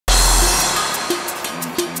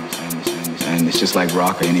it's just like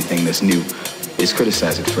rock or anything that's new. It's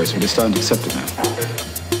criticized at first, but it's starting to accept it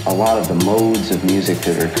now. A lot of the modes of music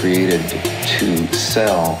that are created to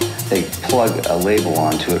sell, they plug a label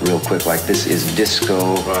onto it real quick, like this is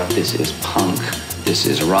disco, this is punk, this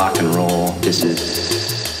is rock and roll, this is...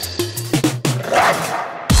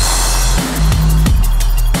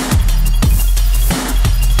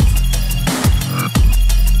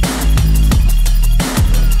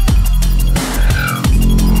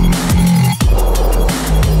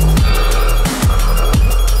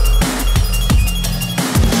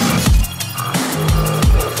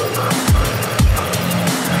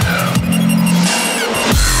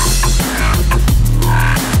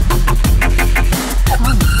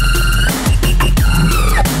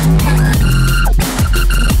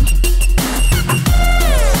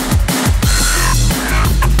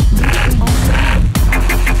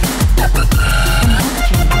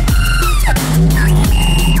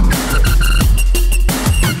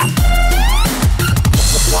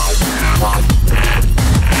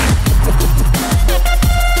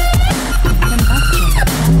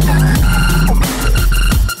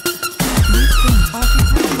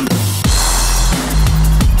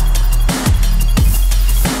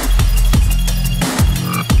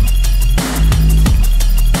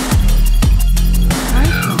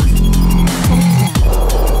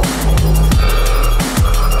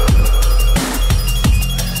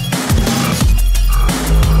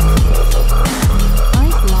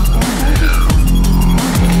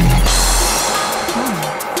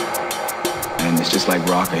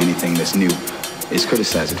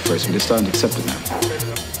 Criticized at first, but it's starting to accept it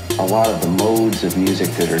now. A lot of the modes of music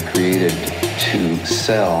that are created to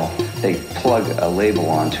sell, they plug a label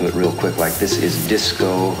onto it real quick, like this is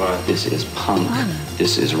disco, this is punk,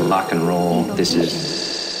 this is rock and roll, this is...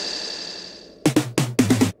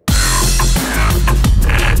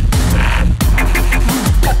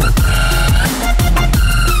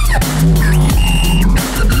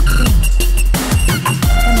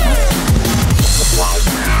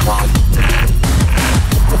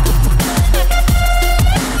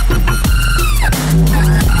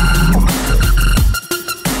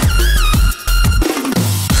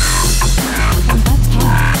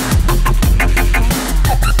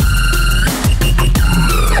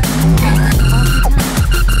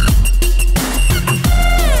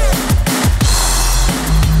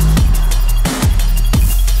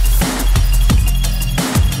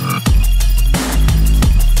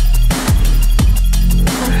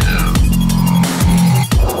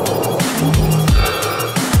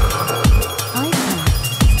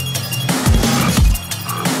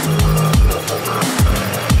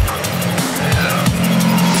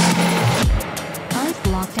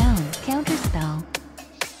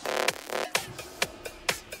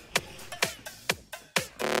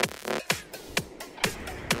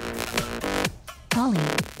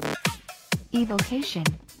 Evocation.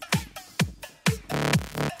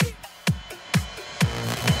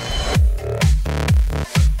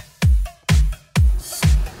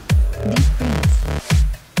 Deep freeze.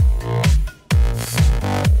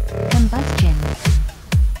 Combustion.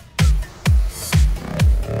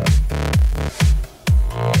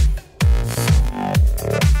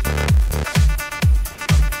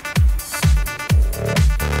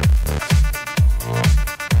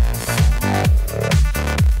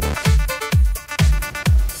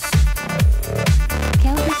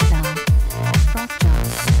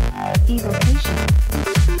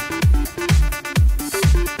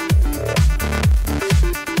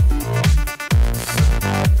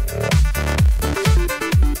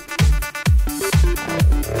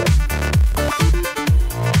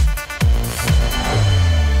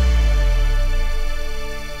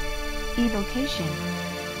 Evocation.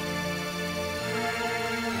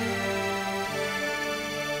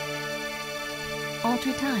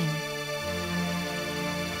 Alter time.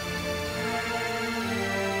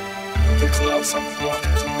 The clouds have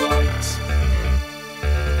flooded to light.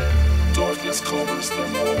 Darkness covers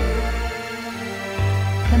them all.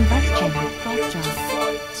 Combustion. Frost drop.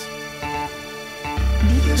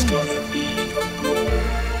 There's gonna be a glow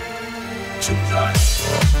tonight.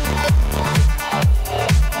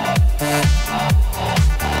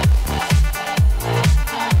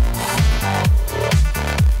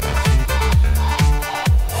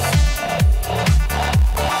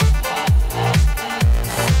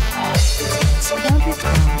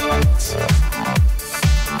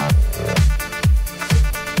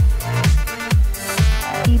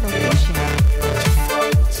 Evocation.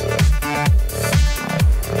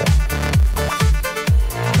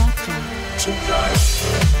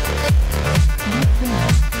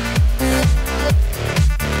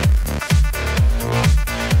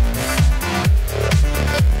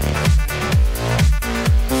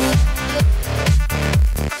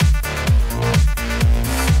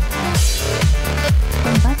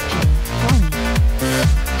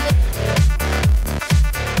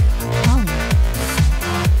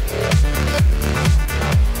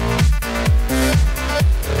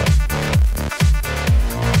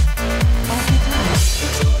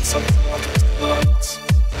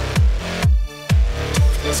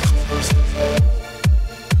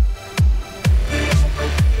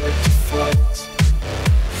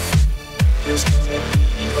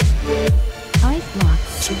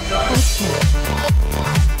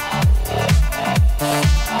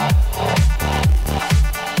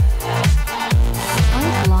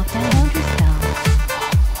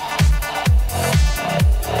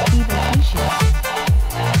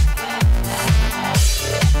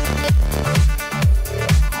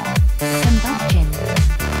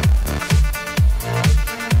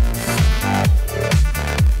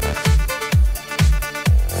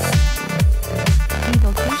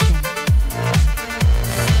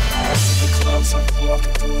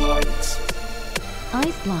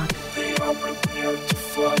 Ice block. They are prepared to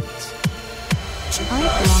fight. Ice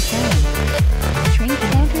block ready.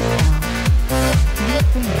 Trinket enter spell. Make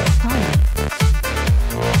freeze time.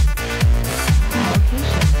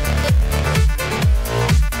 Evocation.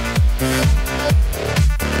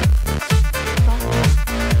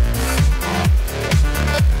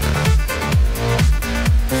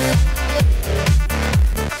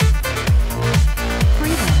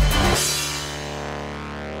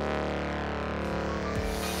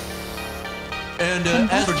 And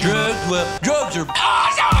as for drugs, well, drugs are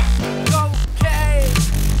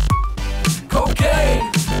cocaine, Evocation.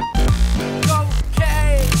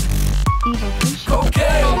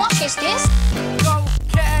 cocaine. What is this?